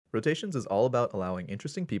Rotations is all about allowing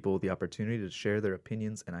interesting people the opportunity to share their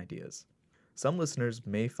opinions and ideas. Some listeners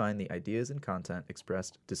may find the ideas and content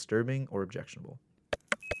expressed disturbing or objectionable.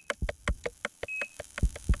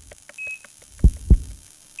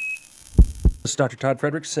 This is Dr. Todd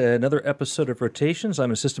Fredericks, another episode of Rotations. I'm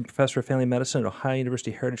an assistant professor of family medicine at Ohio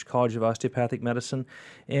University Heritage College of Osteopathic Medicine.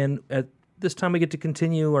 And at this time, we get to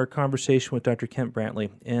continue our conversation with Dr. Kent Brantley.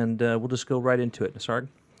 And we'll just go right into it. Nisarg?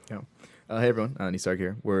 Yeah. Hey, everyone. Nisarg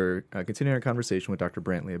here. We're continuing our conversation with Dr.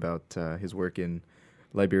 Brantley about his work in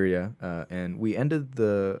Liberia. And we ended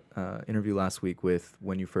the interview last week with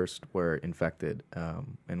when you first were infected.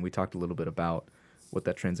 And we talked a little bit about what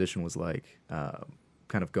that transition was like,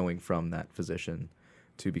 kind of going from that physician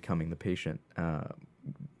to becoming the patient.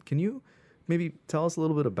 Can you maybe tell us a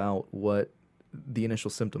little bit about what the initial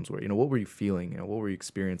symptoms were? What were you feeling? What were you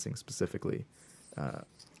experiencing specifically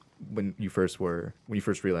when you first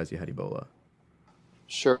realized you had Ebola?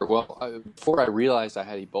 Sure. Well, before I realized I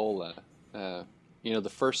had Ebola, the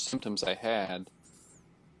first symptoms I had,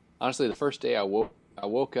 honestly, the first day I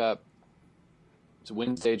woke up, it was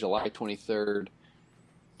Wednesday, July 23rd,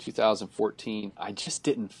 2014. I just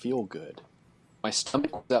didn't feel good. My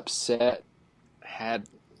stomach was upset. I'm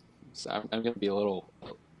going to be a little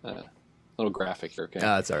graphic here. Okay,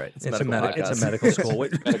 it's all right. It's a medical school.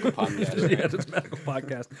 Medical podcast. Right? Yeah, it's a medical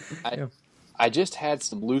podcast. I just had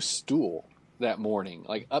some loose stool that morning,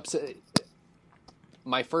 like upset.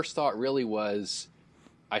 My first thought really was,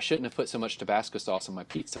 I shouldn't have put so much Tabasco sauce on my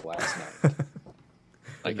pizza last night.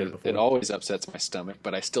 Like it always upsets my stomach,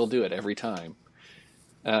 but I still do it every time.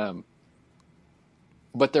 But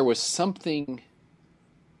there was something.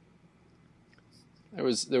 There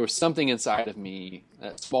was something inside of me,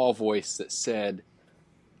 that small voice that said,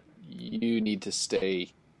 "You need to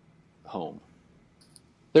stay home."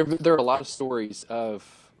 There are a lot of stories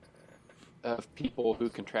of people who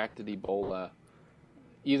contracted Ebola,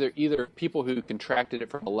 either people who contracted it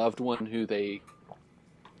from a loved one who they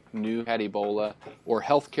knew had Ebola, or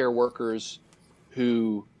healthcare workers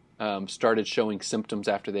who started showing symptoms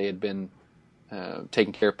after they had been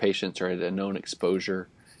taking care of patients or had a known exposure.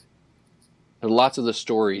 There are lots of the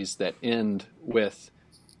stories that end with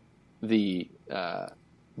the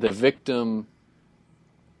victim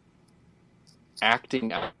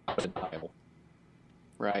acting out of denial,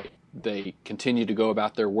 right? They continue to go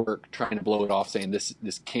about their work trying to blow it off, saying this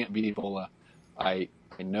can't be Ebola. I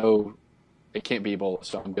know it can't be Ebola,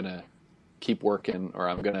 so I'm going to keep working, or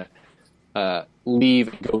I'm going to leave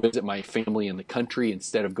and go visit my family in the country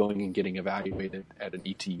instead of going and getting evaluated at an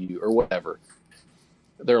ETU or whatever.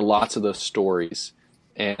 There are lots of those stories,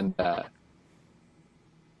 and I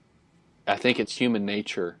think it's human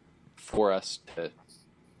nature for us to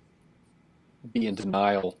be in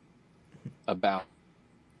denial about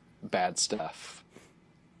bad stuff.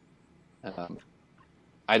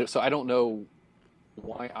 I don't know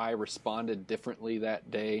why I responded differently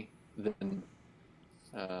that day than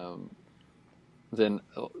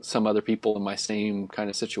some other people in my same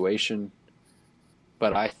kind of situation,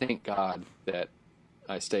 but I thank God that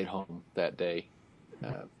I stayed home that day.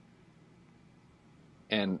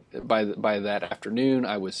 And by that afternoon,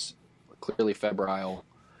 I was clearly febrile.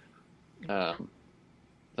 The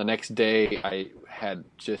next day, I had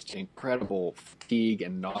just incredible fatigue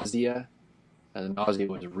and nausea. And the nausea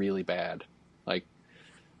was really bad. Like,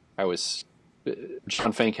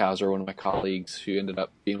 John Fankhauser, one of my colleagues, who ended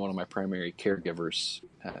up being one of my primary caregivers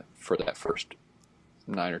for that first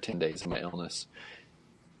 9 or 10 days of my illness,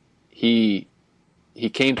 he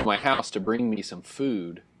came to my house to bring me some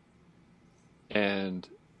food, and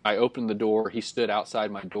I opened the door. He stood outside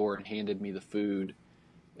my door and handed me the food,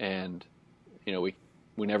 and we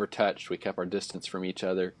never touched. We kept our distance from each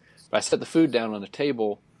other. But I set the food down on the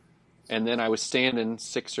table, and then I was standing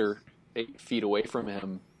 6 or 8 feet away from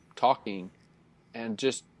him talking, and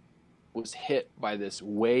just was hit by this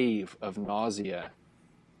wave of nausea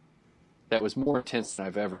that was more intense than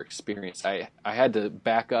I've ever experienced. I had to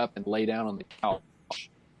back up and lay down on the couch,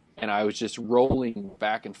 and I was just rolling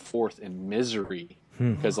back and forth in misery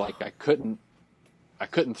because I couldn't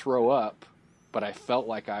throw up, but I felt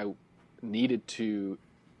like I needed to,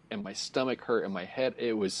 and my stomach hurt and my head.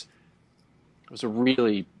 It was a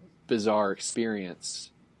really bizarre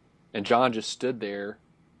experience. And John just stood there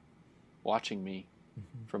watching me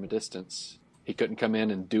from a distance. He couldn't come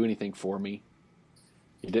in and do anything for me.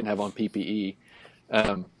 He didn't have on PPE.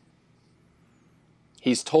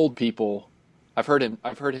 He's told people, I've heard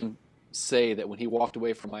him say that when he walked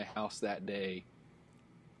away from my house that day,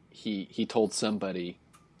 he told somebody,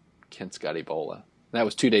 Kent's got Ebola. And that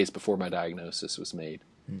was 2 days before my diagnosis was made.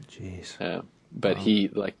 Jeez. But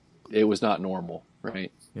wow. It was not normal,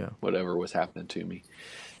 right? Yeah. whatever was happening to me.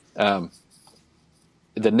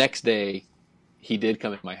 The next day, he did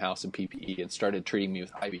come in my house in PPE and started treating me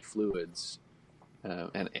with IV fluids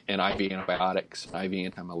and IV antibiotics, IV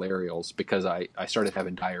antimalarials, because I started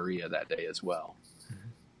having diarrhea that day as well.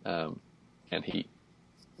 And he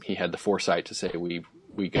had the foresight to say we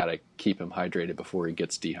got to keep him hydrated before he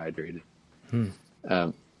gets dehydrated.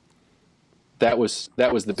 That was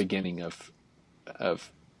the beginning of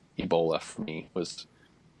Ebola for me, was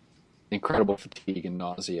incredible fatigue and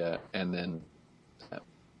nausea, and then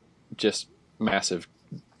just massive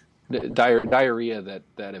diarrhea that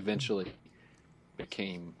eventually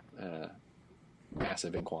became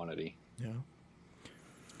massive in quantity.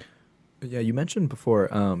 Yeah, you mentioned before,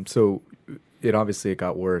 so it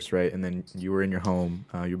got worse, right? And then you were in your home,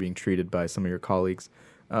 you're being treated by some of your colleagues.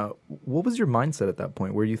 What was your mindset at that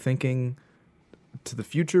point? Were you thinking to the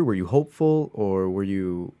future? Were you hopeful, or were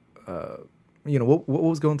you, what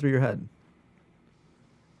was going through your head?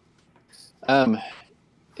 I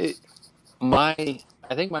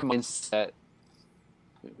think my mindset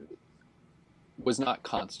was not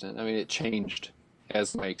constant. I mean, it changed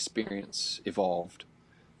as my experience evolved.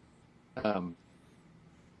 I'm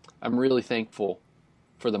really thankful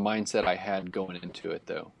for the mindset I had going into it,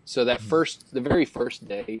 though. So the very first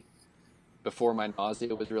day before my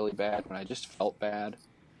nausea was really bad, when I just felt bad,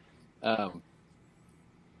 I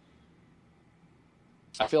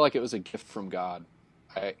feel like it was a gift from God.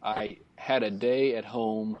 I had a day at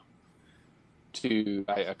home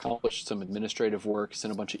I accomplished some administrative work,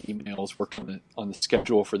 sent a bunch of emails, worked on the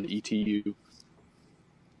schedule for the ETU.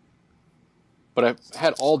 But I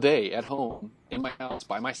had all day at home in my house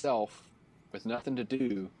by myself with nothing to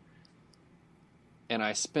do. And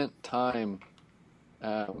I spent time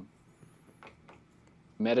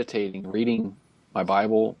meditating, reading my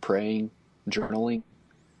Bible, praying, journaling,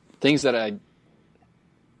 things that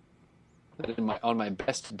on my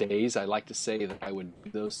best days, I like to say that I would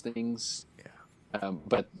do those things.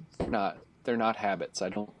 But they're not habits.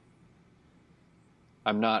 I'm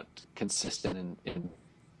not consistent in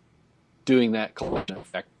doing that collection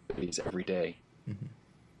of activities every day. Mm-hmm.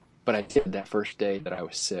 But I did that first day that I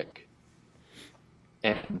was sick.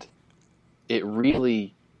 And it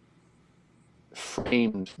really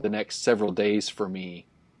framed the next several days for me,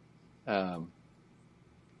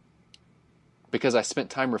 because I spent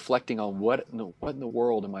time reflecting on what in the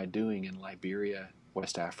world am I doing in Liberia,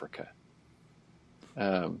 West Africa.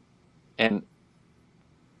 And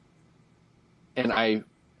I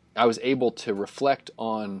was able to reflect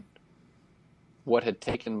on what had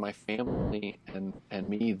taken my family and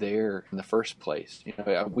me there in the first place.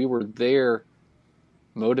 We were there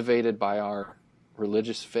motivated by our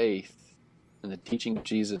religious faith and the teaching of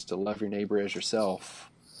Jesus to love your neighbor as yourself,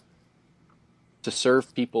 to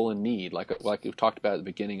serve people in need, like we talked about at the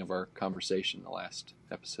beginning of our conversation in the last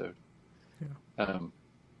episode. Yeah.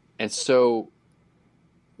 And so,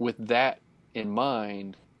 with that in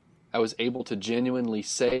mind, I was able to genuinely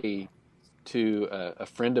say to a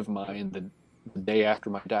friend of mine the day after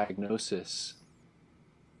my diagnosis,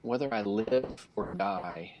 whether I live or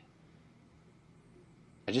die,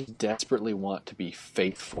 I just desperately want to be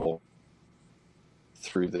faithful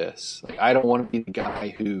through this. Like, I don't want to be the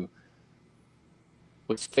guy who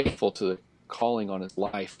was faithful to the calling on his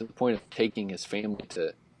life to the point of taking his family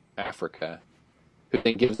to Africa, who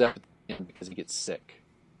then gives up at the end because he gets sick.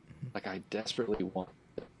 Like, I desperately want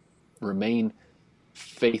to remain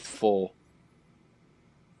faithful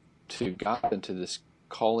to God and to this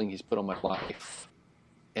calling He's put on my life.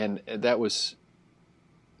 And that was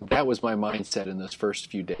my mindset in those first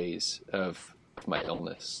few days of my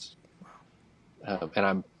illness.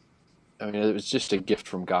 And it was just a gift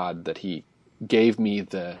from God that He gave me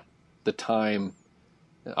the time,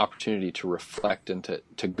 the opportunity to reflect and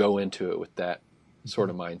to go into it with that sort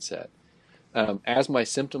of mindset. As my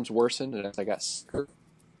symptoms worsened and as I got sicker,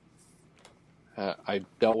 I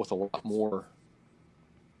dealt with a lot more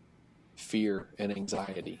fear and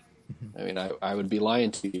anxiety. I mean, I would be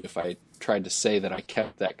lying to you if I tried to say that I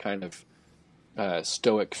kept that kind of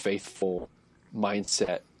stoic, faithful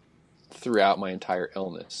mindset throughout my entire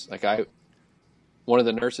illness. Like, one of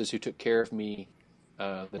the nurses who took care of me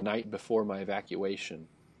the night before my evacuation,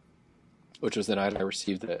 which was the night I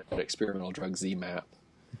received that experimental drug ZMapp,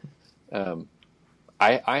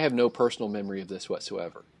 I have no personal memory of this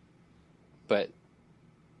whatsoever, but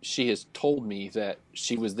she has told me that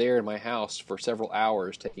she was there in my house for several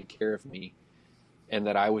hours taking care of me, and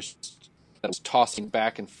that I was tossing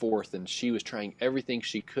back and forth, and she was trying everything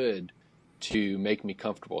she could to make me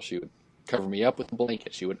comfortable. She would cover me up with a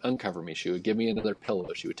blanket. She would uncover me. She would give me another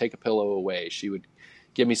pillow. She would take a pillow away. She would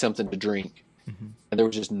give me something to drink. and there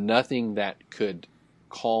was just nothing that could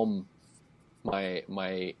calm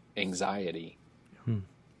my anxiety.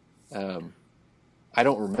 I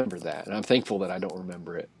don't remember that, and I'm thankful that I don't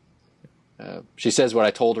remember it. She says what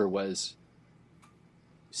I told her was,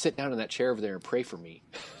 sit down in that chair over there and pray for me.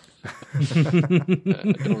 I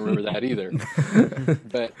don't remember that either.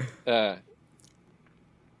 But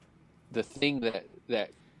the thing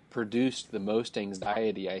that produced the most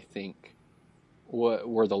anxiety, I think,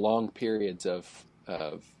 were the long periods of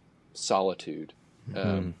solitude.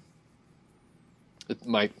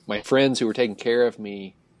 My friends who were taking care of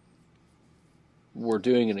me were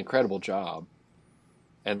doing an incredible job,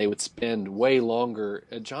 and they would spend way longer.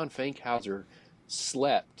 John Fankhauser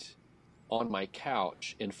slept on my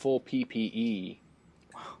couch in full PPE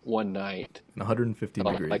one night. 150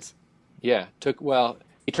 degrees.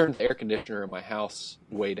 He turned the air conditioner in my house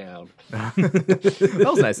way down. That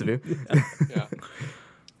was nice of you.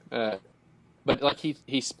 Yeah. But like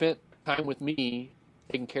he spent time with me,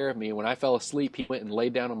 taking care of me. When I fell asleep, he went and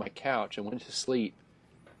laid down on my couch and went to sleep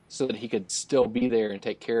so that he could still be there and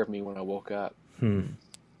take care of me when I woke up.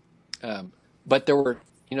 But there were,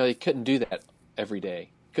 they couldn't do that every day.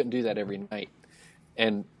 Couldn't do that every night.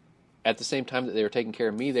 And at the same time that they were taking care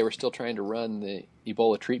of me, they were still trying to run the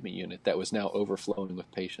Ebola treatment unit that was now overflowing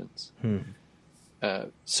with patients.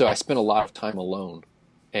 So I spent a lot of time alone,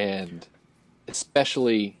 and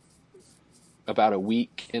especially about a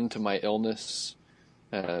week into my illness,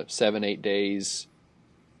 7-8 days,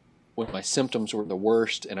 when my symptoms were the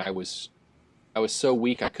worst, and I was so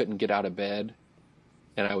weak I couldn't get out of bed,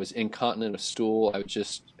 and I was incontinent of stool. I was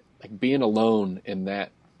just like, being alone in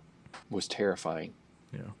that was terrifying.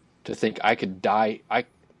 Yeah. To think I could die,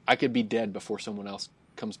 I could be dead before someone else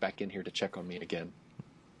comes back in here to check on me again.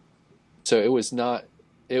 So it was not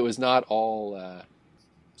all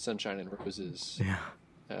sunshine and roses.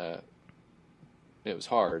 Yeah. It was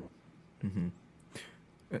hard.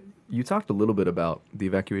 You talked a little bit about the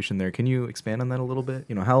evacuation there. Can you expand on that a little bit?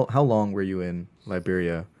 How long were you in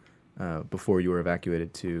Liberia before you were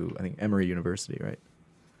evacuated to, I think, Emory University, right?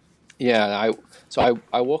 Yeah.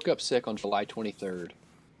 I woke up sick on July 23rd.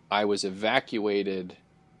 I was evacuated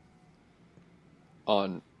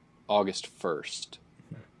on August 1st.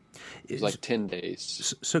 It was like 10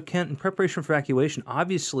 days. So, Kent, in preparation for evacuation,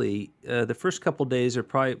 obviously, the first couple of days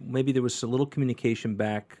maybe there was a little communication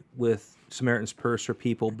back with Samaritan's Purse or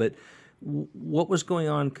people, but what was going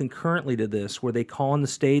on concurrently to this? Were they calling the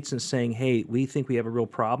states and saying, hey, we think we have a real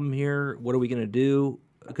problem here. What are we going to do?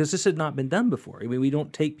 Because this had not been done before. I mean, we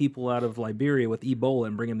don't take people out of Liberia with Ebola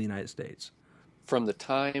and bring them to the United States. From the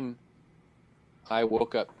time I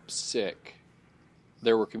woke up sick,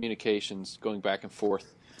 there were communications going back and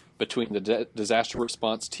forth between the disaster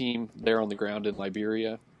response team there on the ground in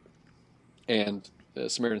Liberia and the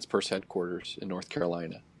Samaritan's Purse headquarters in North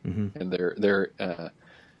Carolina, and their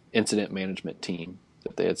incident management team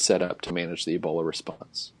that they had set up to manage the Ebola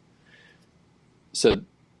response. So,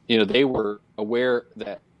 they were aware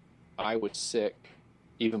that I was sick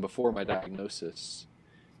even before my diagnosis,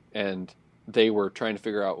 and they were trying to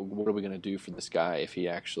figure out, what are we going to do for this guy if he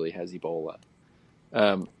actually has Ebola?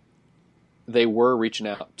 They were reaching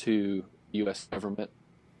out to the U.S. government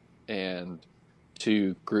and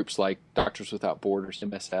to groups like Doctors Without Borders,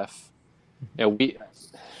 MSF. And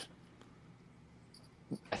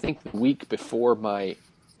I think the week before my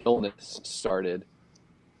illness started,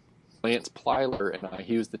 Lance Plyler and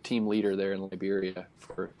he was the team leader there in Liberia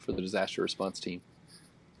for the disaster response team.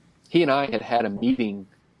 He and I had a meeting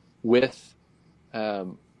with a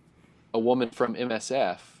woman from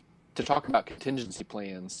MSF to talk about contingency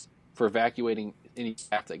plans for evacuating any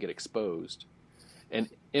staff that get exposed. And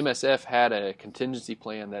MSF had a contingency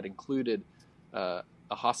plan that included a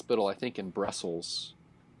hospital, I think, in Brussels,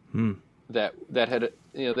 that had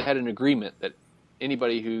they had an agreement that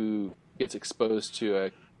anybody who gets exposed to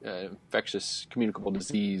a infectious communicable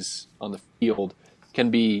disease on the field can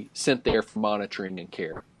be sent there for monitoring and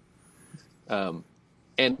care. And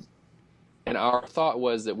our thought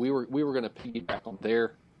was that we were going to piggyback on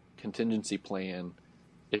their contingency plan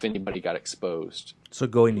if anybody got exposed. So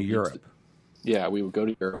going to Europe. Yeah, we would go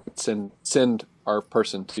to Europe, send our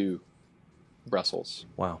person to Brussels.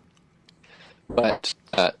 Wow. But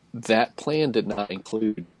that plan did not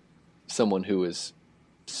include someone who was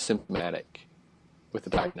symptomatic with a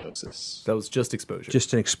diagnosis. That was just exposure.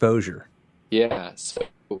 Just an exposure. Yeah. So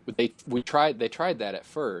they tried that at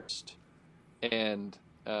first, and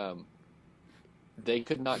they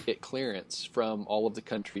could not get clearance from all of the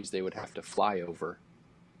countries they would have to fly over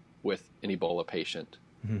with an Ebola patient.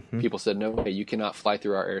 People said, no way, you cannot fly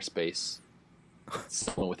through our airspace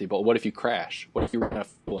someone with Ebola? What if you crash? What if you run out of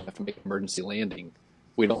fuel and have to make an emergency landing?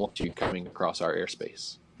 We don't want you coming across our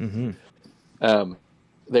airspace. Mm-hmm.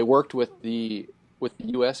 They worked with the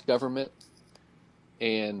U.S. government,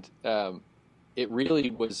 and it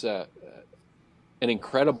really was an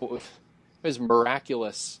incredible, it was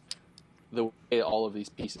miraculous the way all of these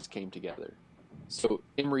pieces came together. So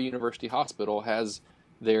Emory University Hospital has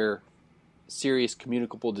their serious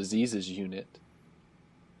communicable diseases unit.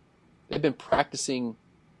 They've been practicing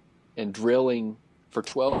and drilling for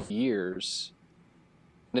 12 years.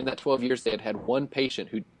 And in that 12 years, they had had one patient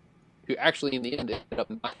who actually in the end ended up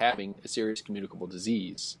not having a serious communicable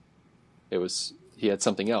disease. He had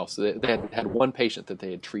something else. They had one patient that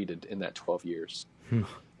they had treated in that 12 years.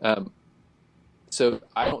 So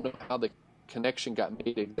I don't know how the connection got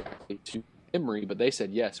made exactly to Emory, but they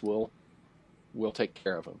said, yes, we'll take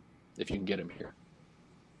care of him if you can get him here.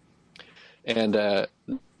 And the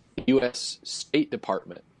U.S. State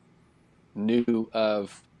Department knew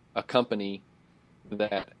of a company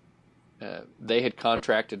that they had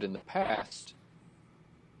contracted in the past.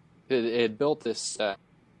 It had built this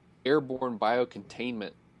airborne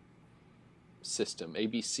biocontainment system,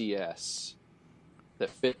 ABCS, that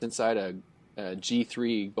fits inside a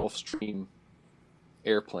G3 Gulfstream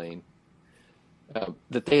airplane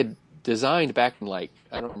that they had designed back in, like,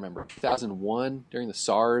 I don't remember, 2001 during the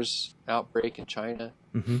SARS outbreak in China,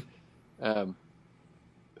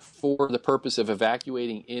 for the purpose of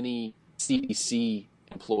evacuating any CDC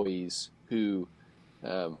employees who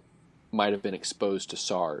might have been exposed to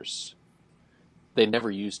SARS. They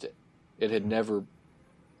never used it. It had never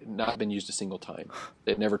not been used a single time.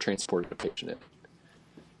 They'd never transported a patient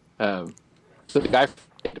in. So the guy from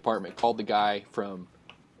the State Department called the guy from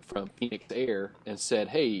Phoenix Air and said,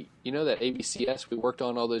 hey, you know that ABCS we worked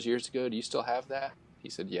on all those years ago? Do you still have that? He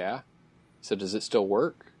said, yeah. He said, does it still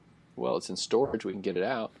work? Well, it's in storage. We can get it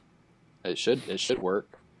out. It should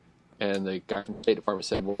work. And the guy from the State Department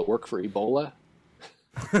said, will it work for Ebola?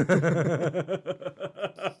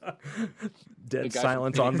 Dead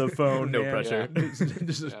silence on the phone. No pressure.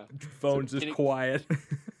 Phone's just quiet.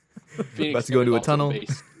 Phoenix About to go into a tunnel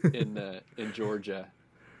in Georgia,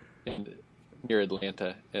 near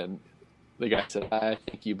Atlanta, and the guy said, I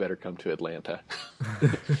think you better come to Atlanta.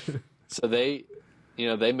 So they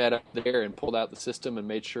met up there and pulled out the system and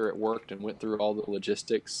made sure it worked and went through all the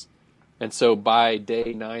logistics. And so by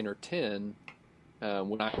day 9 or 10,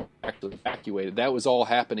 when I actually evacuated, that was all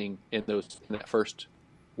happening in that first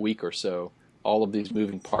week or so. All of these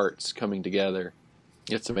moving parts coming together.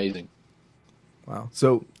 It's amazing. Wow.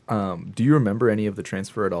 So, do you remember any of the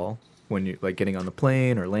transfer at all when you getting on the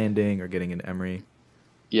plane or landing or getting into Emory?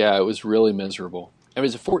 Yeah, it was really miserable. It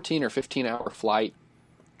was a 14 or 15 hour flight.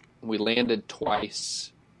 We landed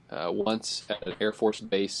twice. Once at an Air Force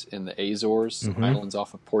base in the Azores, islands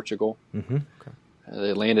off of Portugal. Mm-hmm. Okay.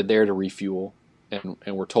 They landed there to refuel, and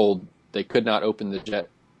were told they could not open the jet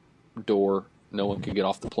door. No one could get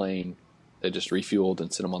off the plane. They just refueled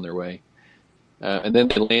and sent them on their way. And then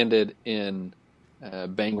they landed in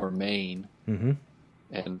Bangor, Maine. Mm-hmm.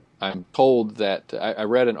 And I'm told that I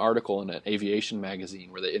read an article in an aviation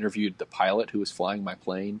magazine where they interviewed the pilot who was flying my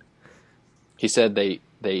plane. He said they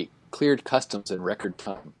cleared customs in record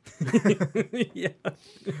time. Yeah.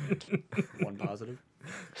 One positive.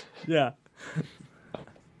 Yeah.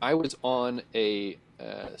 I was on a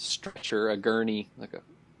stretcher, a gurney,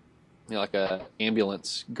 like a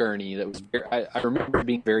ambulance gurney that was I remember it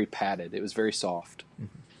being very padded. It was very soft.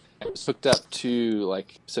 Mm-hmm. I was hooked up to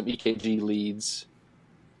some EKG leads,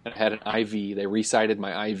 and I had an IV. They recited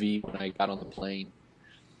my IV when I got on the plane.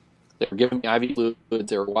 They were giving me IV fluids.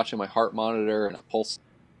 They were watching my heart monitor and a pulse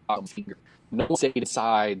finger. No one stayed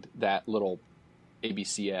inside that little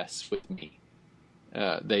ABCS with me.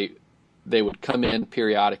 They would come in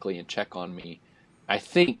periodically and check on me. I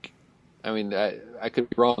could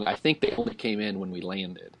be wrong. I think they only came in when we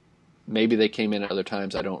landed. Maybe they came in at other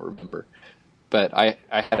times. I don't remember. But I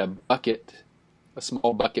had a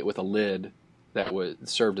small bucket with a lid that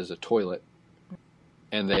served as a toilet,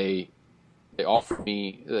 and they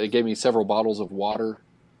gave me several bottles of water.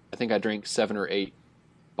 I think I drank 7 or 8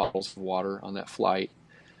 bottles of water on that flight.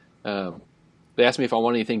 They asked me if I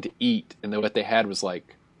wanted anything to eat, and what they had was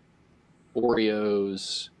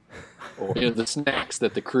Oreos, or the snacks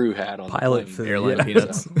that the crew had on pilot the plane. Food, airline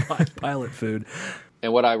peanuts. Pilot food.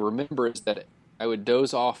 And what I remember is that I would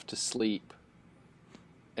doze off to sleep,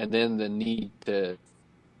 and then the need to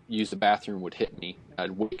use the bathroom would hit me.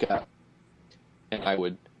 I'd wake up, and I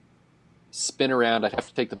would spin around. I'd have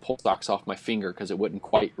to take the pull socks off my finger because it wouldn't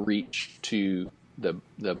quite reach to the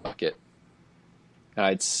bucket. And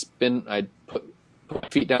I'd put put my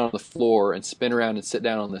feet down on the floor and spin around and sit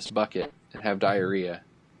down on this bucket and have diarrhea,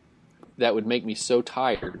 that would make me so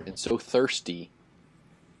tired and so thirsty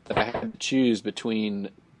that I had to choose between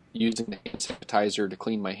using the hand sanitizer to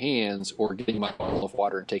clean my hands or getting my bottle of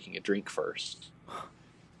water and taking a drink first.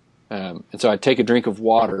 And so I'd take a drink of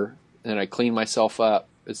water and I'd clean myself up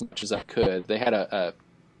as much as I could. They had I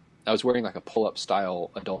was wearing like a pull-up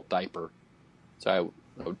style adult diaper. So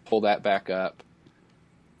I would pull that back up,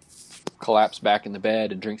 collapse back in the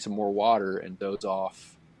bed and drink some more water and doze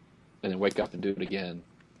off, and then wake up and do it again.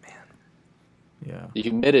 Man. Yeah. The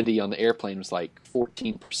humidity on the airplane was like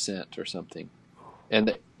 14% or something. And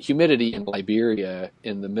the humidity in Liberia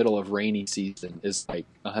in the middle of rainy season is like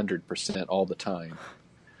 100% all the time.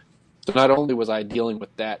 So not only was I dealing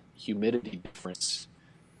with that humidity difference,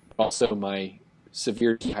 but also my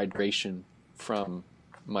severe dehydration from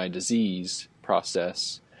my disease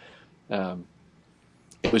process.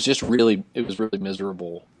 It was really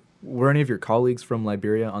miserable. Were any of your colleagues from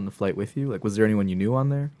Liberia on the flight with you? Like, was there anyone you knew on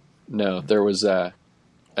there? No, there was a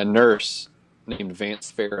nurse named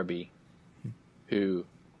Vance Farabee who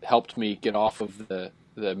helped me get off of the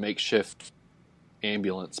makeshift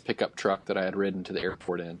ambulance pickup truck that I had ridden to the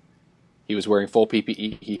airport in. He was wearing full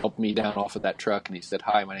PPE. He helped me down off of that truck, and he said,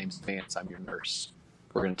 "Hi, my name's Vance. I'm your nurse.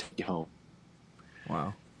 We're going to take you home."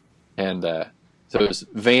 Wow. And so it was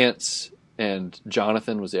Vance and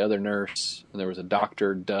Jonathan was the other nurse, and there was a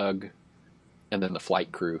doctor, Doug, and then the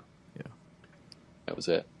flight crew. Yeah. That was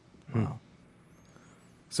it. Wow.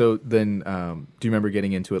 So then, do you remember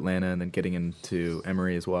getting into Atlanta and then getting into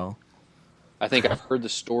Emory as well? I think I've heard the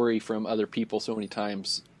story from other people so many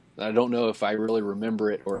times that I don't know if I really remember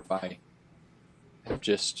it or if I have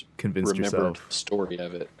just Convinced remembered yourself. the story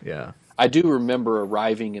of it. Yeah. I do remember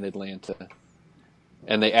arriving in Atlanta,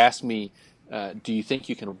 and they asked me, "Do you think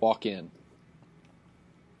you can walk in?"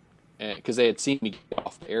 Because they had seen me get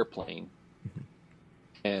off the airplane,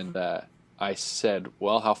 and I said,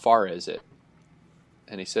 "Well, how far is it?"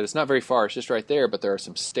 And he said, "It's not very far. It's just right there, but there are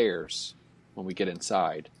some stairs when we get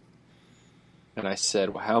inside." And I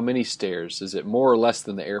said, "Well, how many stairs? Is it more or less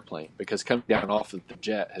than the airplane?" Because coming down off of the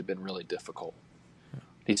jet had been really difficult.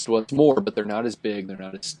 He said, "Well, it's more, but they're not as big. They're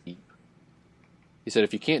not as steep." He said,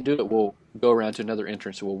 "If you can't do it, we'll go around to another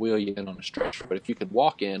entrance and we'll wheel you in on a stretcher. But if you could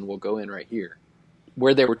walk in, we'll go in right here."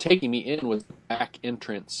 Where they were taking me in was the back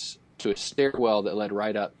entrance to a stairwell that led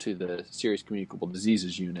right up to the Serious Communicable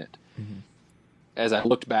Diseases unit. Mm-hmm. As I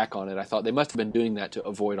looked back on it, I thought they must have been doing that to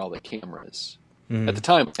avoid all the cameras. At the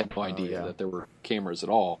time, I had no idea that there were cameras at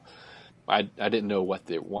all. I didn't know why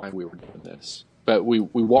we were doing this. But we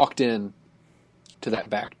walked in to that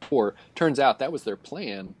back door. Turns out that was their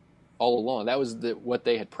plan all along. That was what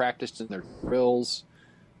they had practiced in their drills,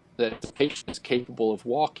 that if the patient is capable of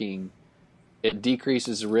walking, it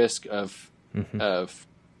decreases the risk of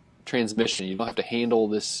transmission. You don't have to handle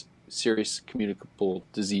this serious communicable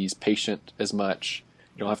disease patient as much.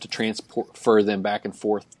 You don't have to transfer them back and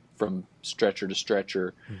forth from stretcher to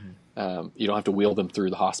stretcher. You don't have to wheel them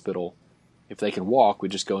through the hospital. If they can walk, we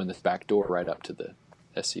just go in this back door right up to the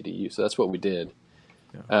SCDU. So that's what we did.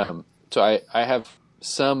 Yeah. So I have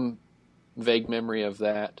some vague memory of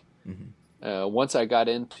that. Once I got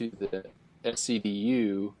into the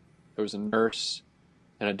SCDU, there was a nurse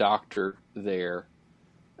and a doctor there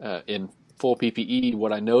in full PPE.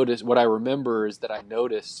 What I remember is that I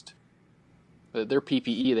noticed that their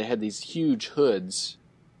PPE, they had these huge hoods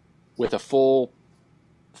with a full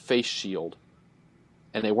face shield,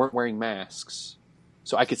 and they weren't wearing masks,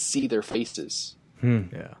 so I could see their faces.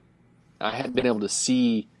 Yeah. I hadn't been able to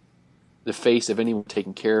see the face of anyone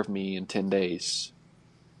taking care of me in 10 days.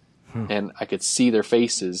 And I could see their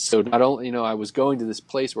faces. So not only, I was going to this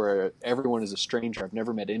place where everyone is a stranger. I've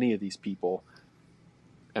never met any of these people,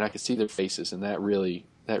 and I could see their faces, and that really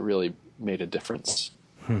made a difference.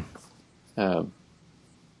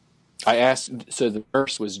 I asked, so the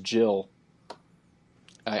nurse was Jill.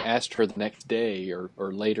 I asked her the next day or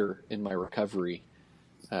later in my recovery.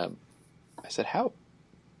 I said, "How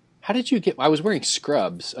did you get?" I was wearing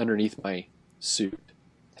scrubs underneath my suit.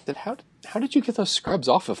 I said, "How did you get those scrubs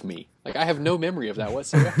off of me? Like, I have no memory of that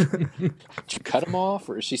whatsoever." Did you cut them off?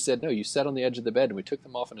 Or she said, "No, you sat on the edge of the bed and we took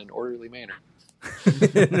them off in an orderly manner."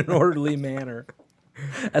 In an orderly manner,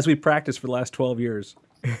 as we practiced for the last 12 years.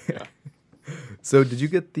 Yeah. So did you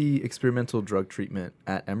get the experimental drug treatment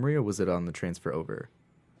at Emory, or was it on the transfer over?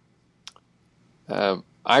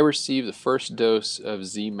 I received the first dose of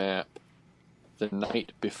ZMapp the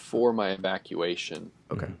night before my evacuation.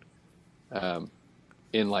 Okay.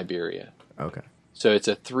 In Liberia. Okay. So it's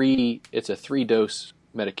a 3 dose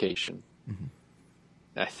medication.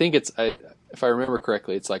 I think if I remember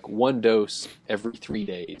correctly, it's like 1 dose every 3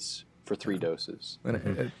 days for 3 doses.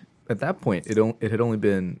 And at that point, it had only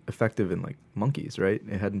been effective in like monkeys, right?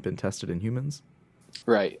 It hadn't been tested in humans.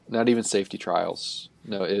 Right. Not even safety trials.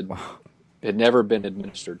 No, it had never been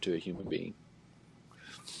administered to a human being.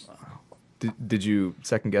 Did you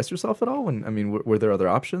second guess yourself at all? When, I mean, were there other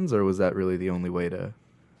options, or was that really the only way to?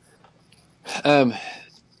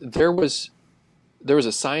 There was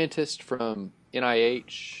a scientist from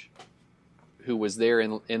NIH who was there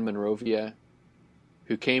in Monrovia,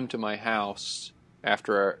 who came to my house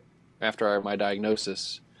after my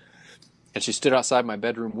diagnosis, and she stood outside my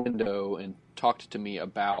bedroom window and talked to me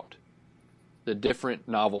about the different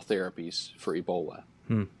novel therapies for Ebola.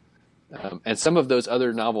 And some of those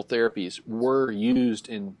other novel therapies were used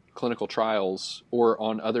in clinical trials or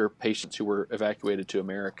on other patients who were evacuated to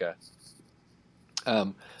America.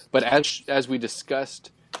 But as we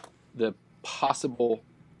discussed the possible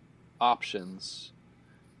options,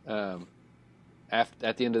 at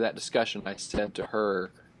the end of that discussion, I said to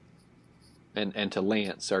her and to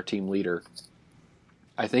Lance, our team leader,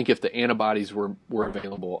 I think if the antibodies were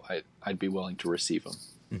available, I'd be willing to receive them.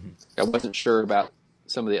 Mm-hmm. I wasn't sure about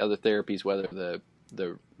some of the other therapies, whether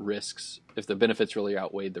the risks, if the benefits really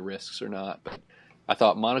outweighed the risks or not. But I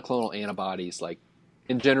thought monoclonal antibodies, like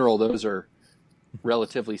in general, those are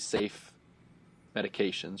relatively safe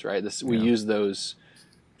medications, right? We use those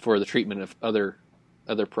for the treatment of other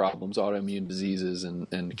problems, autoimmune diseases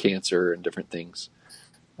and cancer and different things.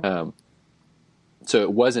 So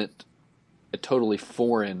it wasn't a totally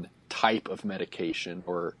foreign type of medication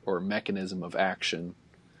or mechanism of action.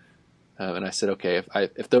 And I said, okay,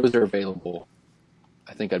 if those are available,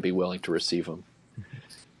 I think I'd be willing to receive them.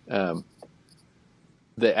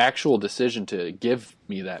 The actual decision to give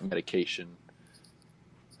me that medication,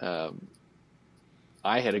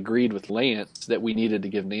 I had agreed with Lance that we needed to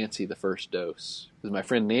give Nancy the first dose. Because my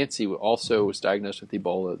friend Nancy also was diagnosed with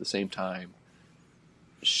Ebola at the same time.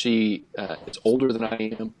 She is older than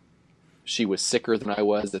I am. She was sicker than I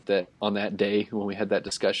was on that day when we had that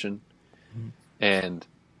discussion. And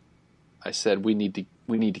I said, we need to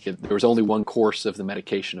get, there was only one course of the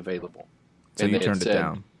medication available. So and you turned it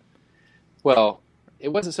down. Well, it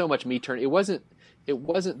wasn't so much me turning, it wasn't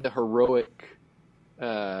the heroic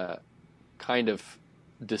kind of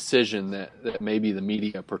decision that maybe the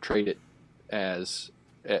media portrayed it as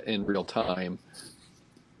in real time.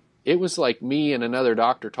 It was like me and another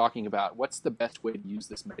doctor talking about what's the best way to use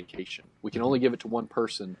this medication. We can only give it to one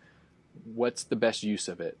person. What's the best use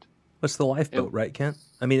of it? What's the lifeboat, right, Kent?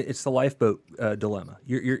 I mean, it's the lifeboat dilemma.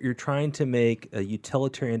 You're trying to make a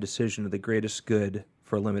utilitarian decision of the greatest good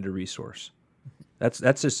for a limited resource. That's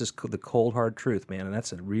just the cold, hard truth, man, and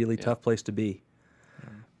that's a really tough place to be.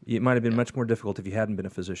 It might have been much more difficult if you hadn't been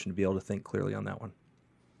a physician to be able to think clearly on that one.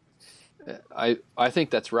 I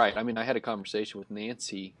think that's right. I mean, I had a conversation with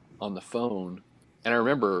Nancy on the phone, and I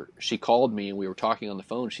remember she called me and we were talking on the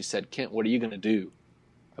phone. She said, Kent, what are you going to do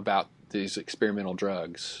about these experimental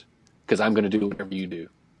drugs? Because I'm going to do whatever you do.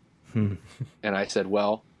 And I said,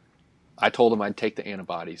 well, I told them I'd take the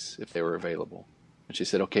antibodies if they were available. And she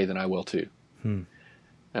said, okay, then I will too.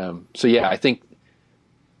 So yeah, I think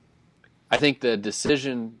the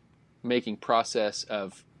decision-making process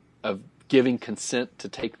of giving consent to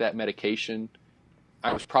take that medication,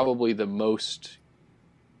 I was probably the most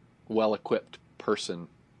well-equipped person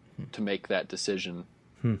to make that decision.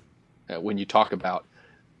 When you talk about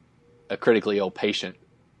a critically ill patient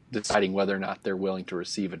deciding whether or not they're willing to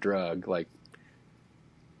receive a drug, like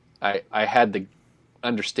I had the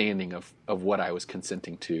understanding of what I was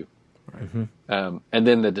consenting to. Right. And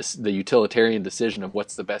then the utilitarian decision of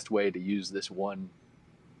what's the best way to use this one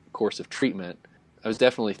course of treatment, I was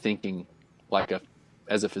definitely thinking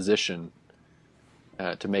as a physician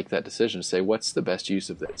to make that decision, to say, what's the best use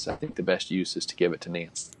of this? I think the best use is to give it to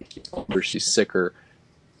Nancy. Or she's sicker,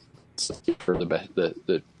 for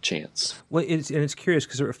the chance. Well, it's curious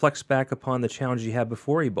because it reflects back upon the challenge you had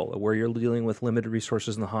before Ebola, where you're dealing with limited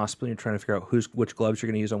resources in the hospital. You're trying to figure out which gloves you're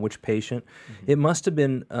going to use on which patient. It must have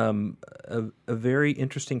been a very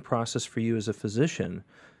interesting process for you as a physician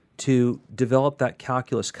to develop that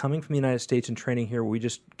calculus coming from the United States and training here, where we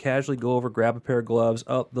just casually go over, grab a pair of gloves.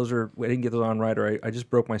 Oh, I didn't get those on right, or I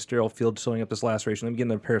just broke my sterile field sewing up this laceration. Let me get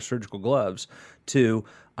another pair of surgical gloves. To,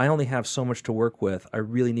 I only have so much to work with. I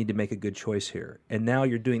really need to make a good choice here. And now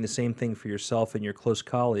you're doing the same thing for yourself and your close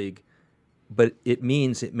colleague, but it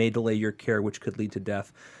means it may delay your care, which could lead to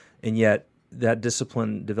death. And yet that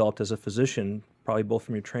discipline developed as a physician, probably both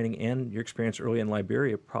from your training and your experience early in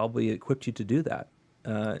Liberia, probably equipped you to do that.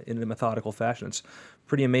 in a methodical fashion. It's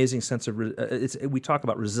pretty amazing sense of we talk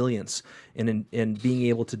about resilience and being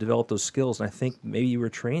able to develop those skills. And I think maybe you were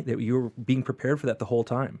trained, that you were being prepared for that the whole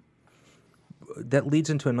time. That leads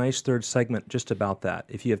into a nice third segment just about that,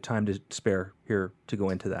 if you have time to spare here to go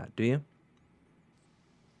into that. Do you?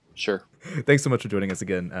 Sure. Thanks so much for joining us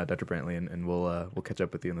again, Dr. Brantley, and we'll catch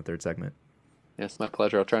up with you in the third segment. Yes, my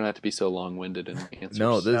pleasure. I'll try not to be so long-winded in my answers.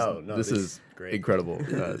 No, this is great. Incredible.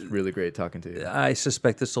 It's really great talking to you. I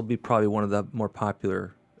suspect this will be probably one of the more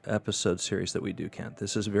popular episode series that we do, Kent.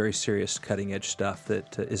 This is very serious, cutting-edge stuff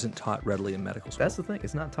that isn't taught readily in medical school. That's the thing.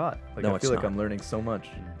 It's not taught. Like, No, I it's feel like not. I'm learning so much.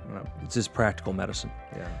 It's just practical medicine.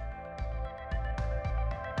 Yeah.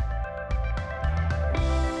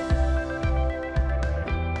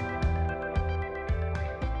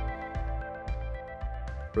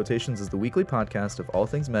 Rotations is the weekly podcast of all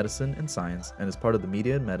things medicine and science and is part of the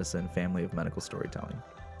Media and Medicine family of medical storytelling.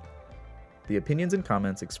 The opinions and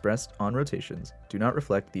comments expressed on Rotations do not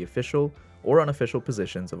reflect the official or unofficial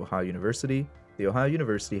positions of Ohio University, the Ohio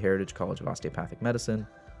University Heritage College of Osteopathic Medicine,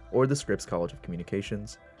 or the Scripps College of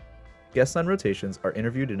Communications. Guests on Rotations are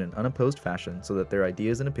interviewed in an unopposed fashion so that their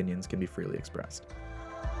ideas and opinions can be freely expressed.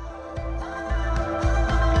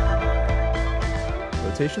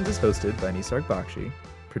 Rotations is hosted by Nisarg Bakshi,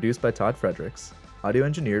 produced by Todd Fredericks, audio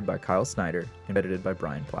engineered by Kyle Snyder, and edited by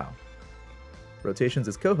Brian Plow. Rotations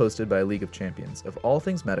is co-hosted by a League of Champions of all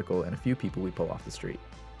things medical and a few people we pull off the street.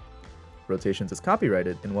 Rotations is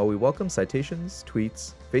copyrighted, and while we welcome citations,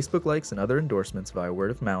 tweets, Facebook likes, and other endorsements via word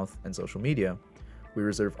of mouth and social media, we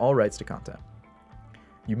reserve all rights to content.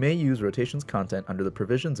 You may use Rotations content under the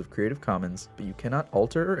provisions of Creative Commons, but you cannot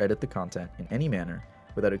alter or edit the content in any manner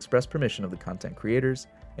without express permission of the content creators,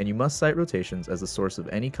 and you must cite Rotations as the source of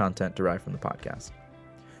any content derived from the podcast.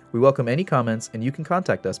 We welcome any comments, and you can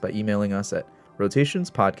contact us by emailing us at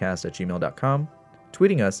rotationspodcast@gmail.com,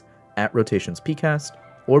 tweeting us @rotationspcast,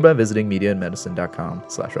 or by visiting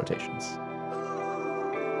mediaandmedicine.com/rotations.